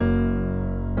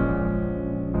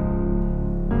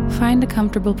Find a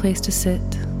comfortable place to sit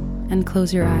and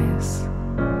close your eyes.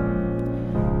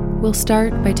 We'll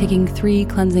start by taking 3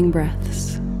 cleansing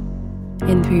breaths.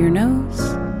 In through your nose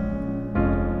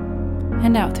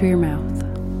and out through your mouth.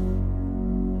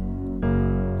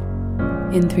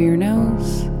 In through your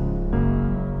nose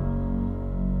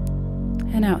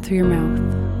and out through your mouth.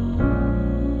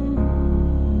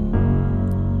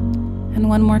 And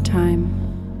one more time.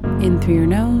 In through your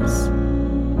nose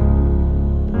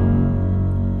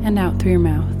and out through your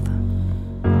mouth.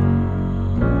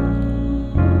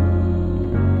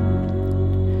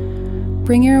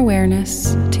 Bring your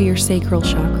awareness to your sacral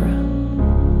chakra,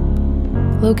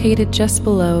 located just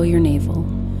below your navel.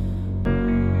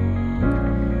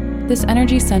 This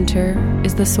energy center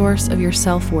is the source of your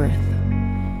self-worth.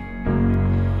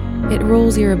 It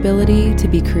rules your ability to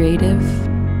be creative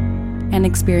and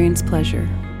experience pleasure.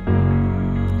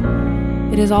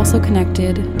 It is also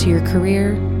connected to your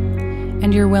career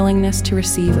and your willingness to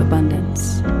receive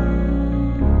abundance.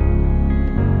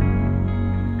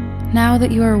 Now that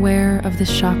you are aware of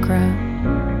this chakra,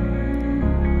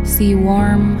 see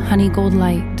warm honey gold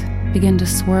light begin to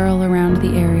swirl around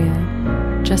the area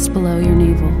just below your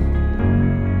navel.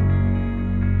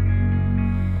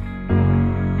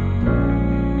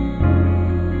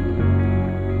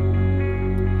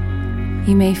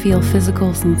 You may feel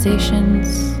physical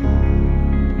sensations.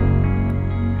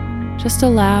 Just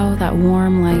allow that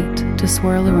warm light to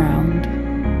swirl around.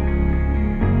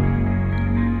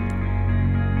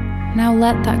 Now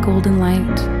let that golden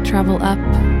light travel up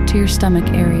to your stomach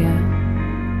area,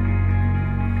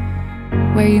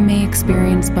 where you may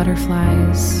experience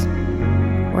butterflies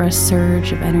or a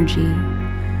surge of energy.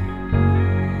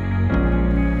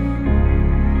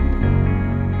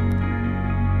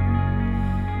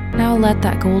 Now let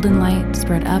that golden light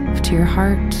spread up to your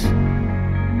heart.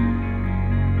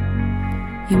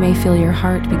 You may feel your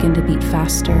heart begin to beat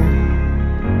faster.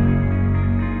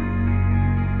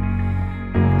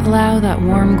 Allow that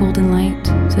warm golden light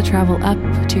to travel up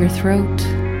to your throat,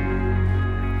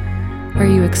 where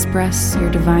you express your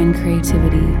divine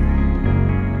creativity.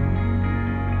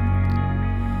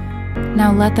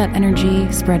 Now let that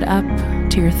energy spread up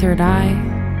to your third eye,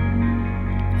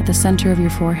 at the center of your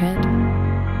forehead,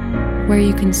 where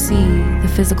you can see the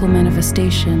physical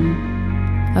manifestation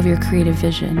of your creative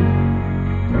vision.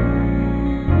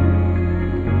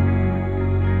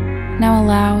 Now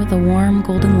allow the warm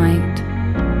golden light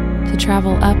to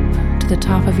travel up to the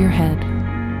top of your head,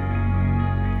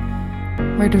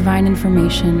 where divine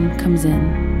information comes in.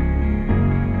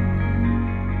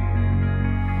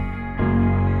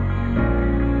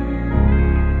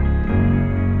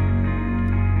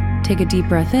 Take a deep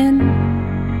breath in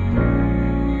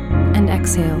and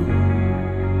exhale.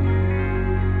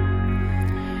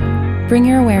 Bring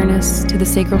your awareness to the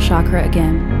sacral chakra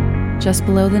again, just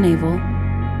below the navel,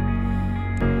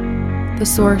 the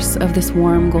source of this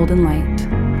warm golden light,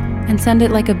 and send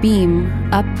it like a beam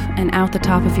up and out the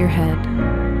top of your head.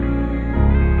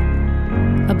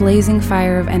 A blazing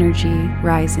fire of energy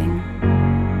rising.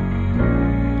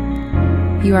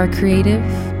 You are creative.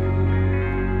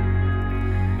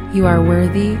 You are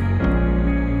worthy.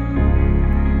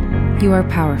 You are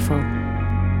powerful.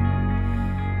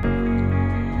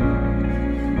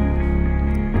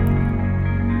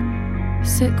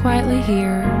 Sit quietly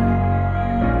here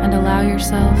and allow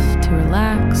yourself to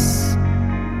relax.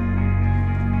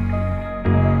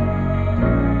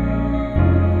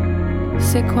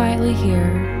 Sit quietly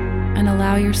here and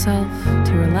allow yourself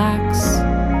to relax,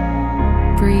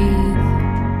 breathe,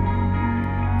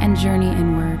 and journey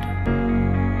inward.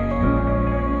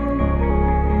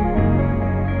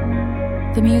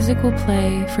 The music will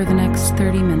play for the next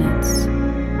 30 minutes,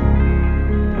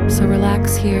 so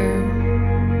relax here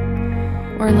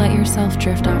or let yourself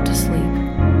drift off to sleep.